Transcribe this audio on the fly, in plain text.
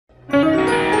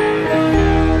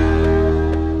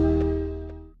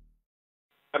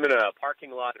in a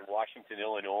parking lot in Washington,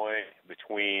 Illinois,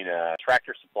 between a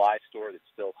tractor supply store that's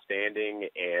still standing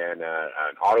and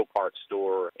an auto parts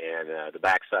store and the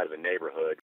backside of a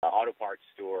neighborhood. The auto parts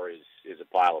store is a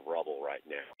pile of rubble right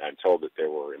now. I'm told that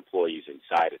there were employees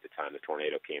inside at the time the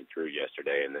tornado came through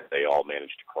yesterday and that they all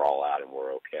managed to crawl out and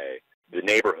were okay. The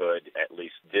neighborhood, at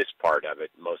least this part of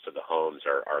it, most of the homes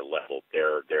are leveled.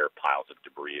 They're piles of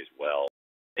debris as well.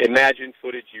 Imagine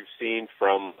footage you've seen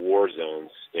from war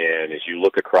zones, and as you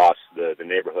look across the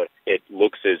neighborhood, it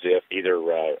looks as if either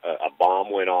a bomb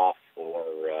went off or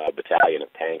a battalion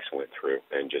of tanks went through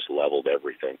and just leveled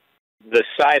everything. The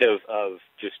sight of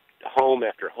just home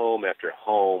after home after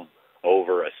home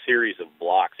over a series of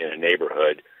blocks in a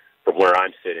neighborhood from where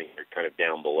I'm sitting, kind of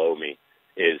down below me,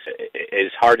 is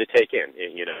hard to take in.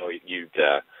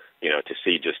 To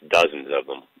see just dozens of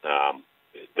them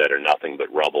that are nothing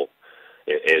but rubble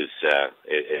is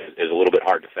a little bit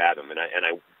hard to fathom. And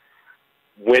I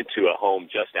went to a home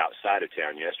just outside of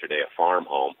town yesterday, a farm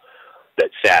home that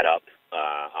sat up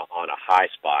on a high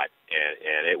spot,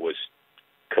 and it was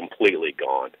completely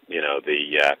gone. You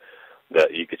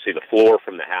could see the floor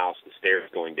from the house, the stairs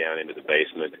going down into the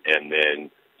basement, and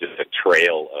then just a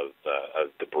trail of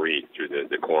debris through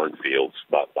the cornfields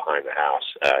behind the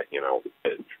house.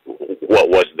 What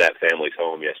was that family's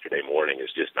home yesterday morning is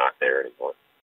just not there anymore.